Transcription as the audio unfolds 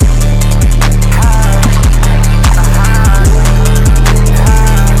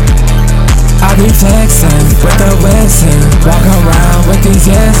flexing with the Wilson. Walk around with these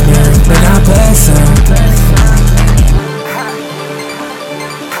yes men, then I bless them.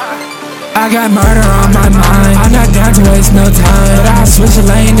 I got murder on my mind, I'm not down to waste no time. But I'll switch a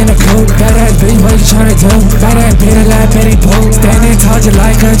lane in a coupe. That ass bitch, what you tryna do? Buy that bitter like Betty Boop. Standing tall just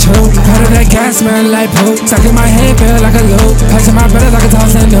like a troop. Part of that gas smell like poop. Sucking my head, feel like a loop. Passing my brother like a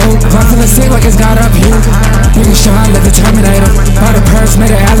tossing noob. I'm feeling sick like it's got up you. Nigga shot like the Terminator. Bought a purse, made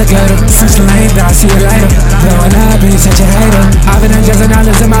an alligator. Switch the lane, I'll see you later. Blowing up, be such a hater. I've been adjusting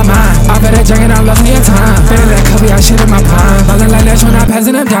dollars in my mind. I've been drinking, I'm lost in your time. Feeling like Kobe, I shit in my prime. Falling like Nash when I'm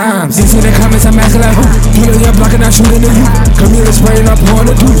passing them dimes. You see the comments, I'm asking like who? Put on your block and I shoot into you. Come here to spray and I pour on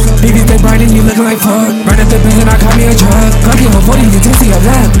the deuce. BBs they bright and you looking like fuck. Run up the bench and I call me a drug. Fuck you, her 40, you tasty your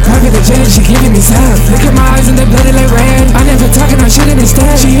lap. Private the jet, she giving me sap. Look at my eyes and they blooded like red. I never talking, I'm shooting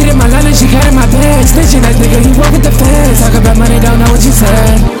instead. She hit in my line and she got in my bed. Snitching that nigga, he walk with the feds. Talk about money, don't know what you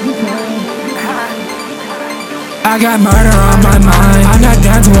said. I got murder on my mind, I'm not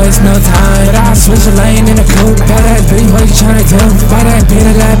down to waste no time. But I'll switch a lane in a coupe. That ass bitch, what you tryna do? Buy that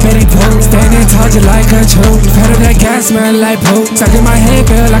bitter like Betty Boop. Standing tall just like a troop. Part of that gas smell like poop. Sucking my head,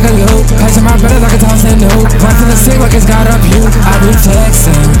 feel like a loop. Passing my brother like a tossing noob. I'm feeling sick like it's got up you. I be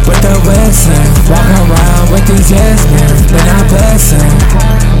flexing with the Wilson. Walk around with these yes men, then I bless them.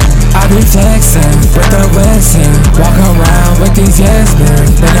 I be flexing with the Wilson. Walk around with these yes